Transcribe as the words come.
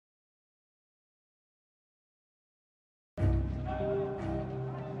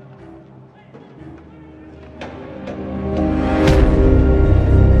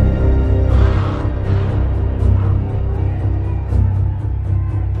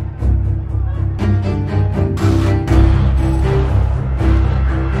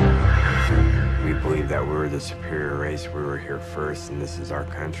superior race. We were here first, and this is our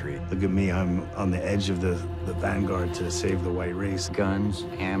country. Look at me, I'm on the edge of the vanguard to save the white race. Guns,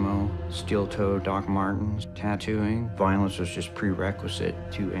 ammo, steel-toed Doc Martens, tattooing. Violence was just prerequisite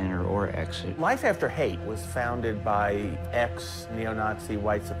to enter or exit. Life After Hate was founded by ex-neo-Nazi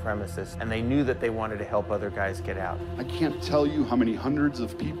white supremacists, and they knew that they wanted to help other guys get out. I can't tell you how many hundreds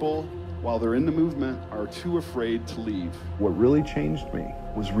of people, while they're in the movement, are too afraid to leave. What really changed me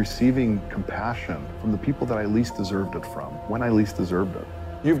was receiving compassion from the people that I least deserved it from, when I least deserved it.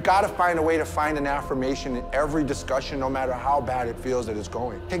 You've got to find a way to find an affirmation in every discussion, no matter how bad it feels that it's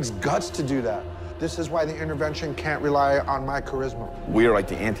going. It takes guts to do that. This is why the intervention can't rely on my charisma. We are like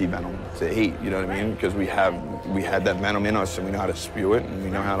the anti-venom to hate, you know what I mean? Because we had that venom in us, and we know how to spew it, and we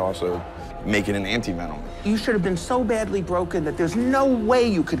know how to also make it an anti-venom. You should have been so badly broken that there's no way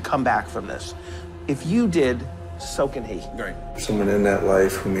you could come back from this. If you did, so can he. Right. Someone in that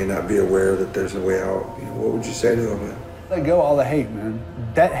life who may not be aware that there's a way out, what would you say to them, man? Let go all the hate, man.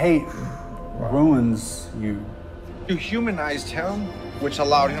 That hate ruins you. You humanized him, which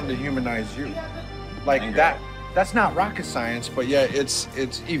allowed him to humanize you. Like that's not rocket science, but yeah, it's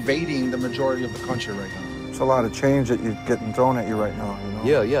evading the majority of the country right now. It's a lot of change that you're getting thrown at you right now, you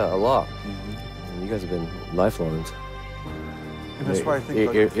know? Yeah, a lot. You guys have been lifelines. And that's why I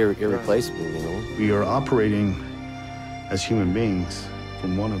think irreplaceable, you know? We are operating as human beings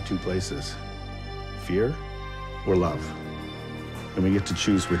from one of two places, fear or love. And we get to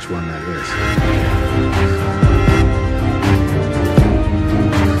choose which one that is.